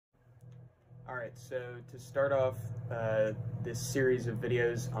Alright, so to start off this series of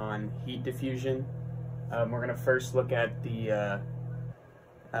videos on heat diffusion, we're going to first look at the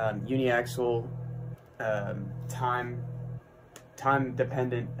uniaxial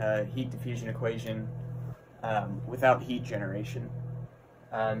time-dependent heat diffusion equation without heat generation.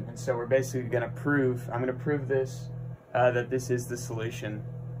 And so we're basically going to prove, I'm going to prove this, that this is the solution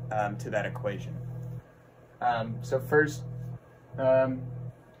to that equation. So first,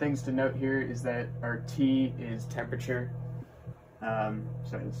 things to note here is that our T is temperature.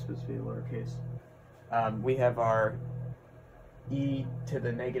 Sorry, this is supposed to be lowercase. We have our e to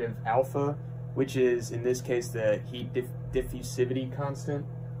the negative alpha, which is in this case the heat diffusivity constant.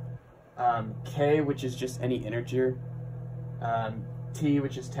 K, which is just any integer. T,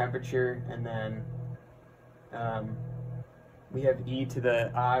 which is temperature, and then we have e to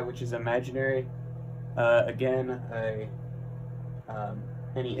the I, which is imaginary. Again,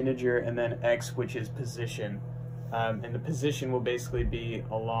 any integer, and then x, which is position. And the position will basically be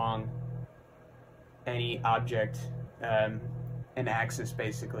along any object, an axis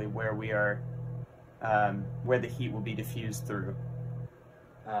basically, where we are, where the heat will be diffused through.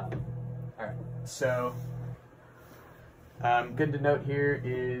 Alright, so good to note here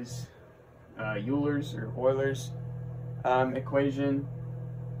is Euler's or Euler's equation,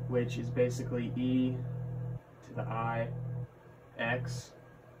 which is basically e to the I x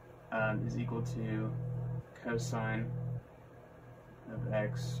is equal to cosine of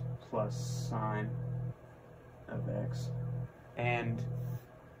x plus sine of x, and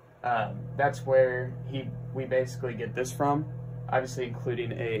that's where we basically get this from, obviously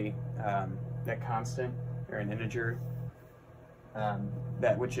including a constant or an integer,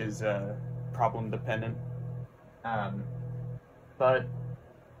 that which is problem dependent, but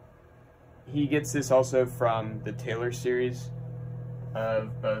he gets this also from the Taylor series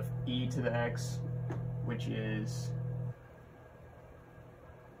of both e to the x, which is,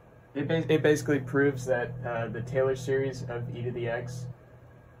 it basically proves that the Taylor series of e to the x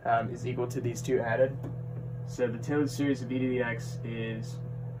is equal to these two added. So the Taylor series of e to the x is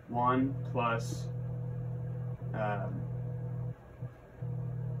 1 plus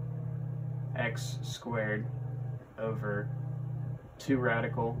x squared over 2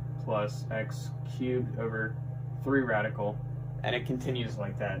 radical plus x cubed over 3 radical, and it continues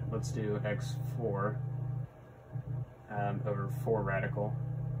like that. Let's do x4 over 4 radical.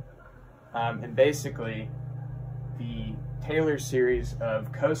 And basically, the Taylor series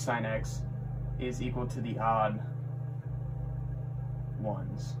of cosine x is equal to the odd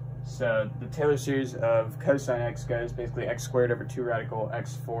ones. So the Taylor series of cosine x goes basically x squared over 2 radical,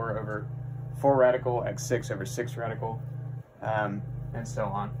 x4 over 4 radical, x6 over 6 radical, and so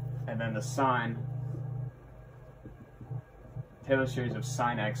on. And then the sine, Taylor series of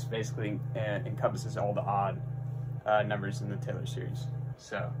sine x basically encompasses all the odd numbers in the Taylor series.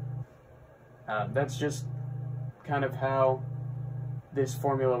 So that's just kind of how this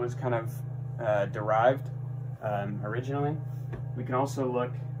formula was kind of derived originally. We can also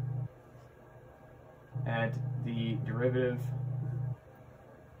look at the derivative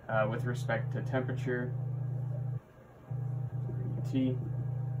with respect to temperature. T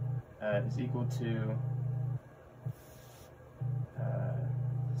is equal to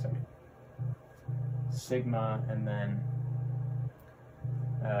sigma, and then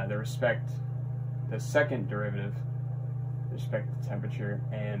the second derivative with respect to temperature,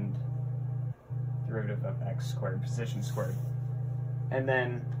 and derivative of x squared, position squared. And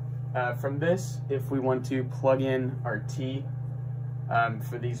then from this, if we want to plug in our t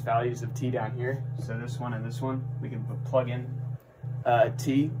for these values of t down here, so this one and this one, we can plug in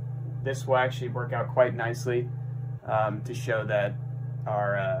t. This will actually work out quite nicely to show that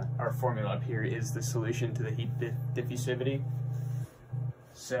our formula up here is the solution to the heat diffusivity.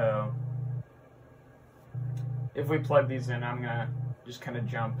 So if we plug these in, I'm gonna just kind of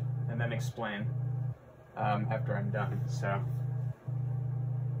jump and then explain after I'm done. So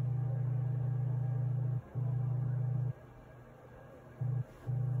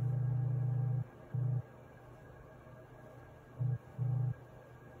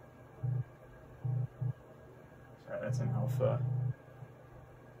that's an alpha.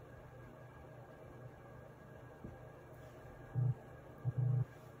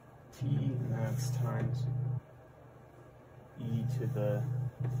 T, and that's times e to the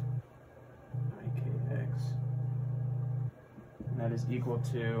ikx. And that is equal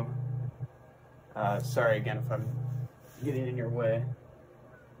to, sorry again if I'm getting in your way.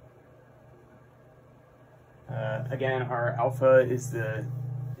 Again, our alpha is the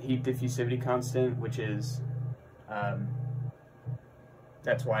heat diffusivity constant, which is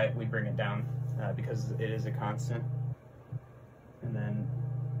that's why we bring it down, because it is a constant. And then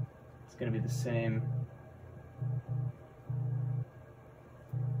it's going to be the same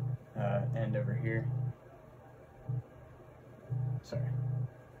end over here. Sorry.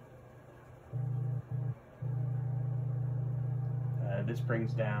 This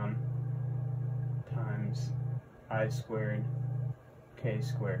brings down times I squared k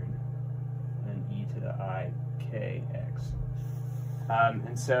squared and e to the I kx.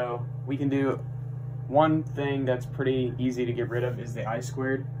 And so we can do one thing that's pretty easy to get rid of is the I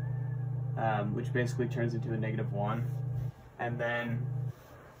squared, which basically turns into a -1. And then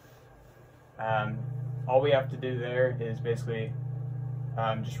all we have to do there is basically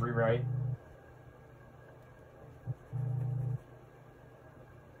just rewrite.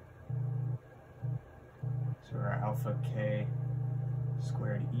 So our alpha k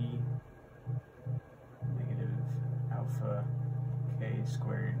squared e negative alpha k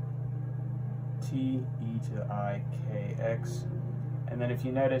squared t e to the I kx. And then if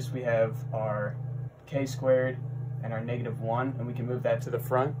you notice, we have our k squared and our -1, and we can move that to the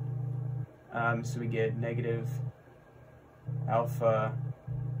front. So we get negative alpha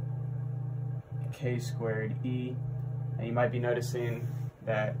k squared e, and you might be noticing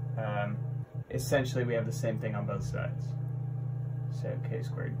that essentially we have the same thing on both sides. So k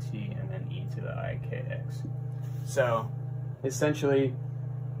squared t and then e to the I kx. So essentially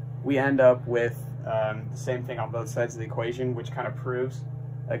we end up with the same thing on both sides of the equation, which kind of proves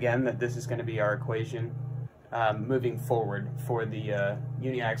again that this is going to be our equation moving forward for the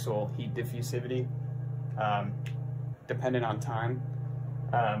uniaxial heat diffusivity dependent on time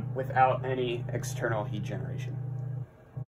without any external heat generation.